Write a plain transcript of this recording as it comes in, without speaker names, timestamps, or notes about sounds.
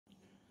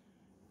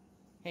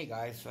Hey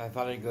guys, I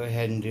thought I'd go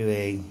ahead and do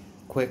a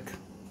quick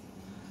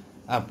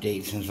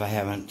update since I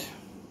haven't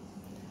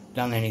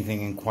done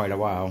anything in quite a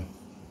while.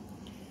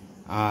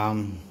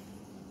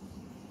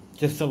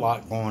 Just a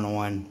lot going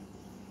on.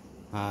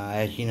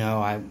 As you know,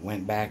 I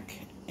went back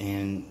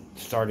and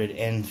started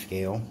N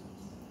Scale,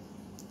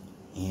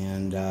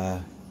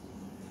 and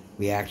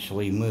we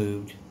actually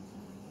moved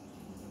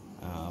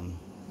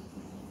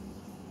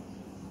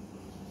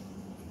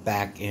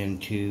back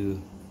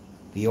into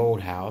the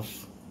old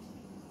house.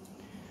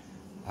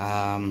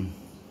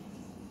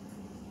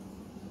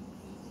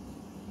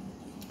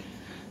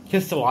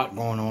 Just a lot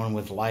going on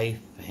with life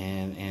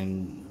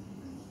and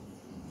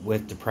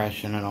with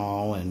depression and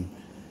all, and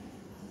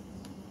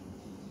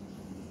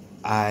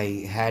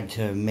I had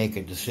to make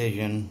a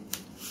decision.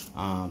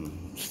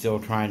 Still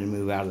trying to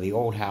move out of the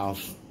old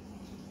house.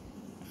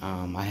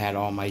 I had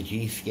all my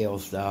G scale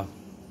stuff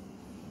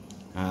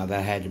that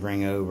I had to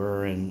bring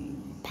over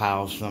and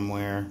pile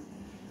somewhere,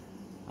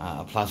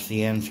 plus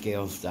the N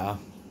scale stuff.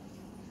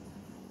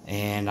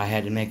 And I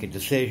had to make a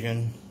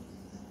decision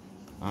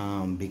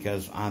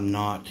because I'm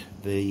not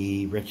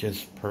the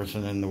richest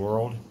person in the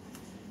world.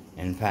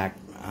 In fact,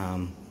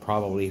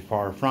 probably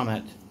far from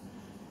it.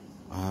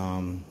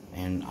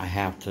 And I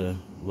have to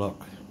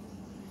look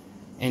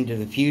into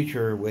the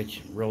future,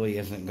 which really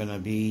isn't going to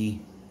be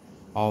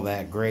all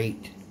that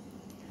great.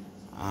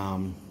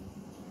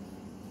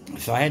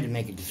 So I had to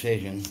make a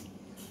decision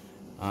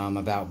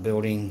about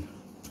building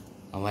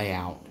a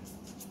layout.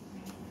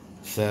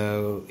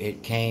 So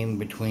it came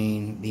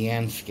between the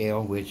N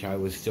scale, which I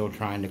was still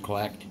trying to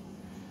collect,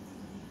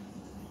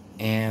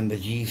 and the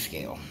G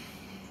scale.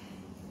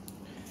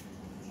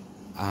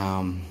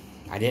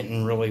 I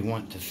didn't really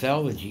want to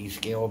sell the G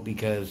scale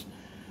because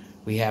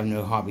we have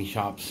no hobby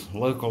shops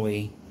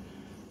locally,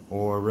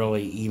 or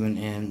really even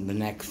in the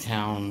next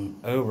town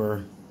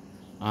over,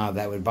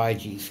 that would buy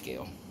G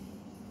scale.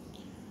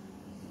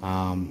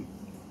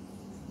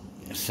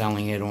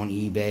 Selling it on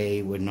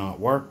eBay would not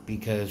work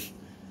because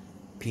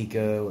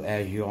Pico,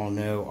 as you all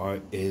know,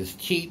 is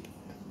cheap.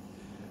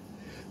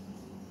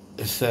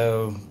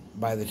 So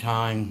by the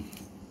time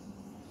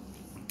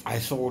I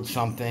sold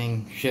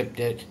something, shipped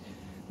it,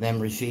 then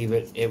receive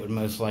it, it would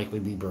most likely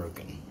be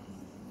broken.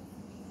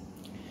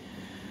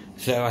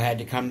 So I had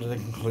to come to the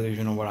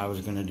conclusion of what I was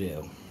going to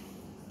do.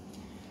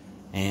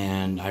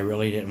 And I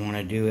really didn't want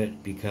to do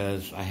it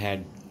because I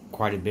had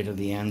quite a bit of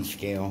the N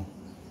scale,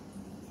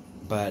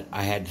 but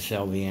I had to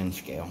sell the N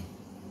scale.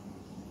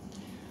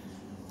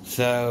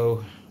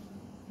 So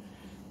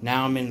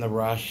now I'm in the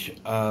rush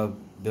of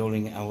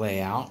building a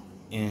layout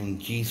in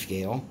G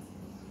scale.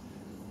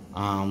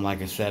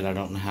 Like I said, I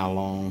don't know how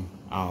long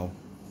I'll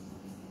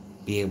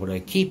be able to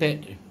keep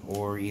it,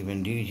 or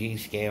even do G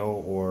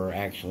scale, or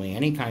actually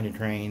any kind of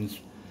trains.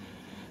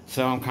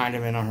 So I'm kind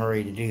of in a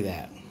hurry to do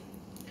that.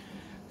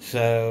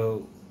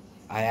 So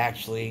I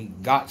actually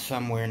got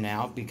somewhere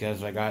now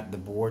because I got the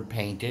board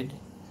painted,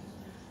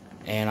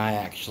 and I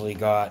actually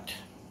got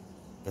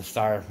the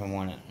styrofoam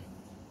on it.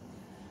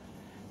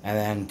 And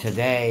then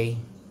today,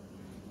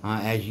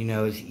 as you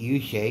know, it's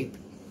U-shape,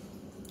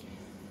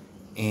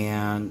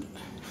 and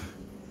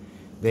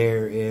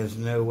there is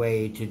no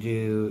way to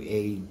do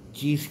a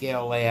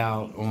G-scale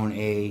layout on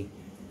a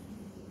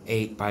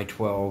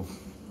 8x12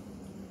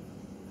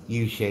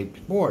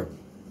 U-shaped board.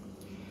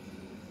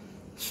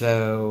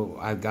 So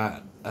I've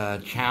got a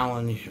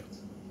challenge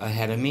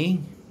ahead of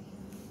me,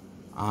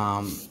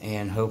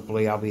 and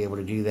hopefully I'll be able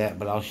to do that,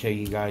 but I'll show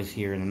you guys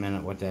here in a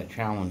minute what that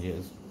challenge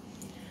is.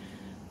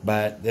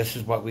 But this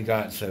is what we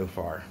got so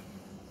far.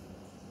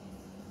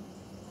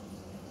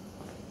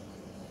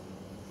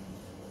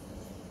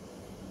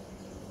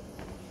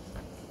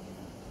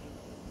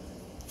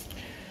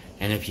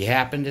 And if you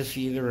happen to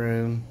see the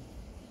room,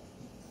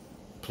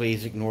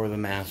 please ignore the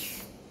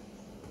mess.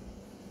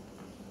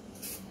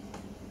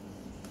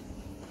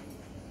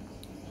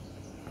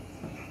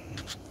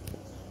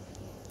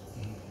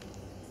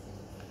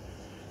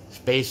 It's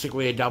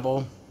basically a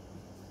double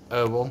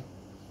oval.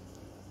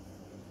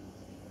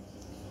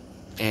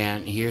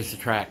 And here's the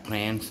track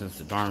plan, since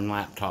the darn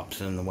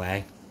laptop's in the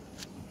way.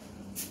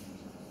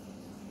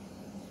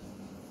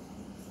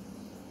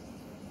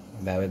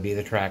 That would be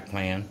the track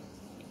plan.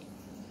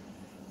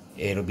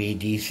 It'll be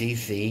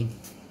DCC.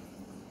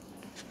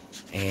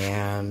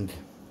 And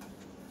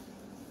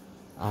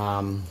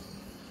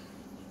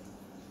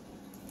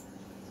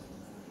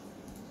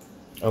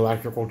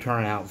electrical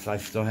turnouts. I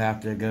still have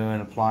to go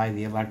and apply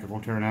the electrical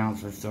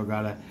turnouts. I still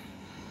gotta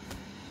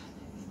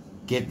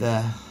get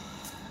the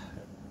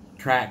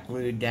track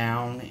glued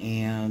down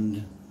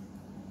and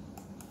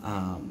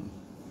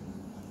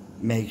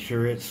make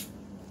sure it's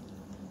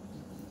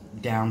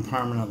down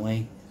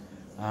permanently.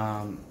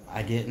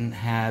 I didn't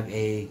have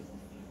a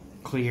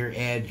clear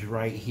edge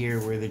right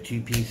here where the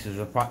two pieces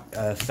of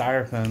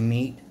styrofoam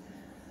meet.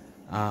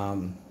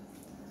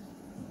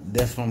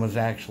 This one was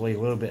actually a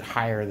little bit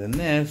higher than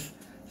this,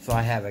 so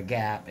I have a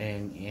gap,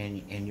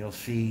 and you'll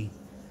see,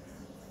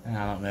 and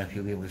I don't know if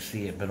you'll be able to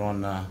see it, but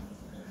on the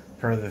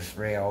furthest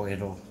rail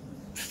it'll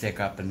stick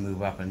up and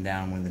move up and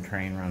down when the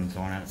train runs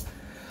on it.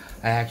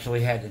 I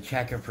actually had to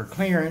check it for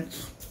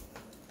clearance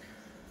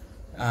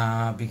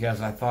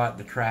because I thought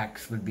the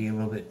tracks would be a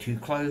little bit too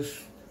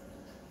close.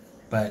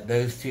 But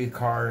those two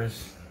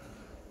cars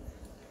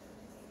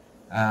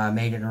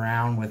made it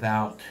around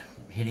without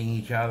hitting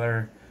each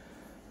other.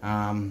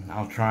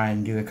 I'll try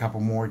and do a couple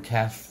more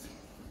tests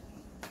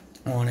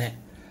on it.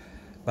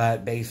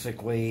 But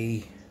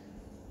basically,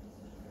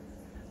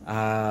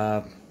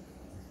 I'm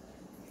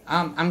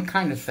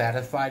kind of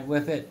satisfied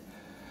with it.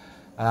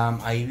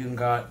 I even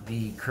got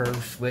the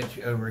curve switch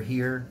over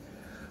here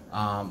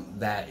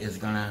that is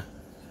going to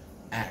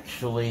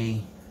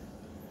actually,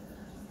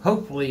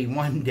 hopefully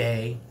one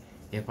day,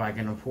 if I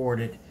can afford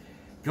it,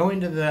 go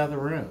into the other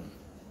room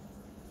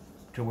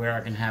to where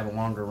I can have a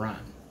longer run.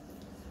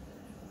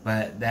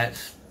 But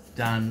that's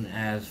done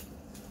as,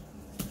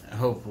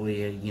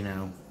 hopefully, you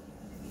know,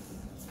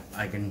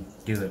 I can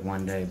do it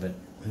one day, but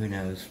who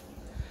knows.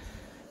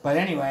 But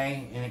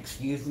anyway, and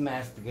excuse the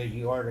mess because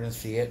you are going to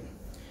see it.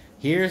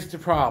 Here's the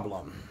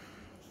problem.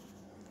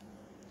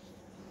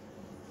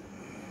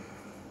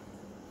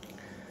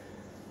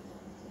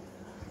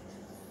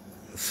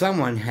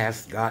 Someone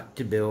has got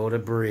to build a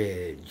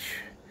bridge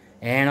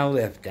and a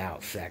lift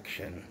out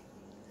section.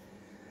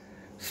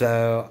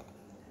 So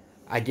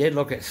I did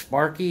look at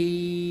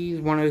Sparky's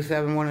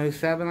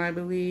 107, I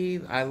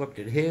believe. I looked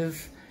at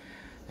his,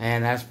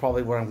 and that's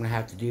probably what I'm going to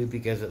have to do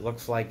because it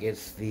looks like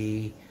it's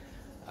the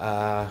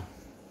noob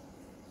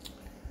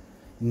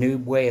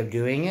way of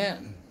doing it.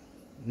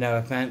 No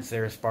offense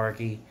there,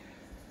 Sparky.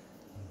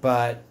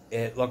 But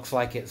it looks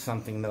like it's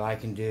something that I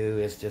can do.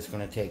 It's just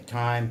going to take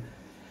time,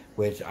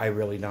 which I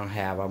really don't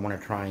have. I want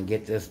to try and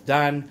get this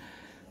done.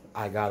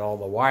 I got all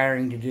the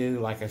wiring to do.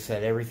 Like I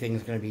said,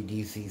 everything's going to be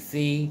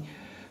DCC.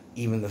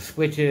 Even the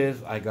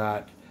switches. I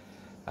got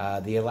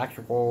the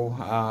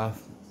electrical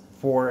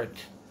for it,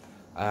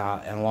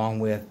 and along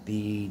with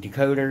the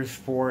decoders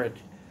for it.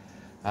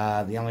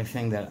 The only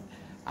thing that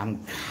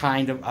I'm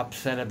kind of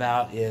upset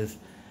about is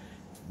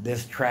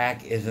this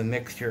track is a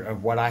mixture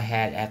of what I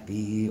had at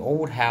the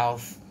old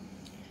house,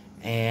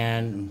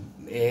 and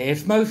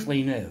it's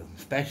mostly new,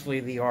 especially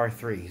the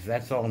R3s.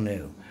 That's all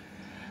new.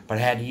 But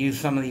I had to use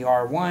some of the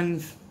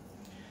R1s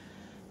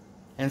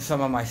and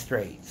some of my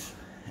straights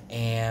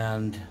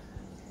and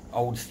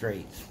old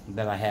straights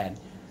that I had.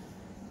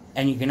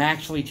 And you can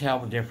actually tell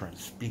the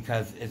difference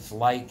because it's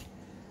like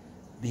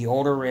the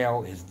older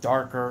rail is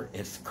darker,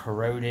 it's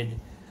corroded.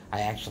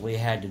 I actually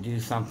had to do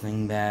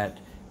something that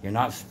you're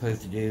not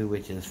supposed to do,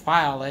 which is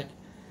file it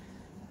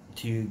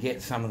to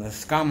get some of the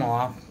scum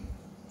off.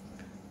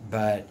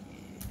 But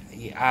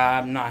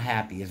I'm not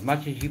happy. As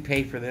much as you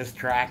pay for this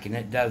track and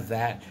it does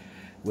that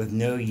with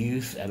no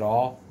use at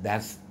all,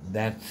 that's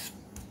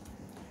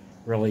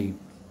really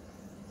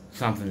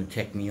something to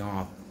tick me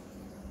off.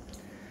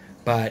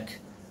 But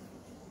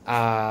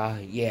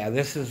yeah,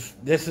 this is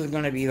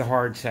going to be the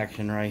hard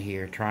section right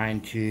here,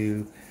 trying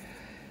to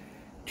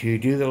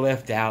do the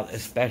lift out,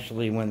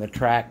 especially when the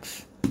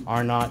tracks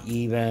are not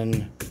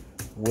even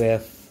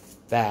with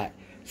that.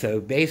 So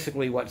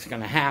basically what's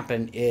going to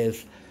happen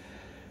is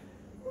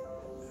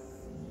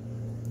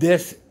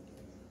this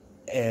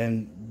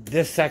and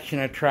this section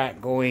of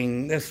track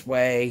going this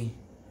way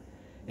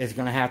is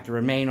going to have to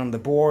remain on the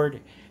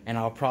board, and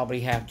I'll probably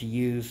have to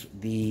use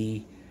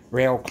the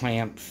rail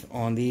clamps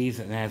on these,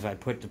 and as I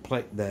put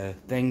the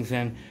things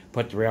in,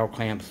 put the rail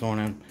clamps on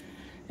them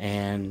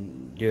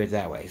and do it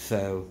that way.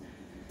 So,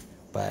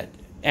 but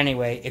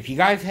anyway, if you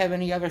guys have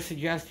any other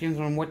suggestions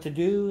on what to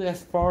do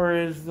as far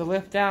as the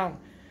lift out,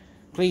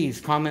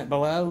 please comment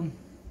below,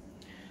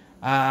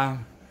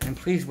 and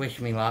please wish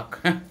me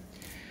luck.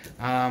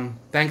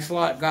 Thanks a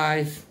lot,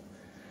 guys.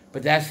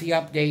 But that's the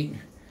update.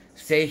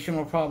 Station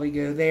will probably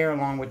go there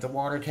along with the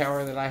water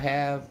tower that I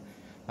have.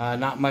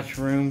 Not much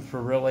room for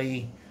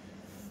really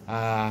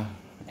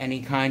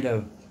any kind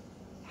of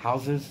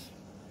houses.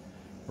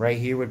 Right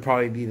here would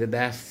probably be the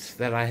best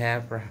that I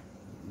have for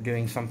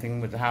doing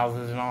something with the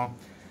houses and all.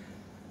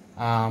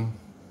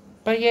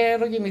 But yeah,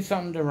 it'll give me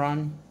something to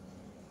run.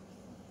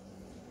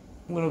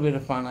 A little bit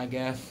of fun, I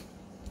guess.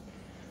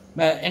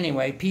 But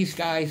anyway, peace,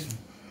 guys.